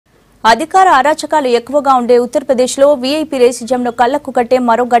అధికార అరాచకాలు ఎక్కువగా ఉండే ఉత్తరప్రదేశ్లో వీఐపీ రేసిజంను కళ్లకు కట్టే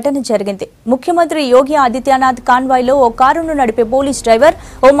మరో ఘటన జరిగింది. ముఖ్యమంత్రి యోగి ఆదిత్యనాథ్ కాన్వాయ్లో ఓ కారును నడిపే పోలీస్ డ్రైవర్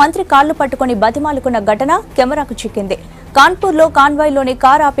ఓ మంత్రి కాళ్లు పట్టుకుని బతిమాలుకున్న ఘటన కెమెరాకు చిక్కింది. కాన్పూర్లో కాన్వాయ్లోని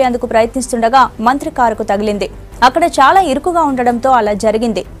కారు ఆపేందుకు ప్రయత్నిస్తుండగా మంత్రి కారుకు తగిలింది. అక్కడ చాలా ఇరుకుగా ఉండడంతో అలా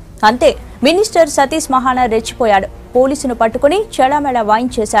జరిగింది. అంతే మినిస్టర్ సతీష్ మహానా రెచ్చిపోయాడు. పోలీసును పట్టుకుని చెడామెడా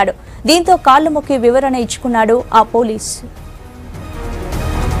వాయించేశాడు. దీంతో కాళ్లు మొక్కి వివరణ ఇచ్చుకున్నాడు ఆ పోలీసు.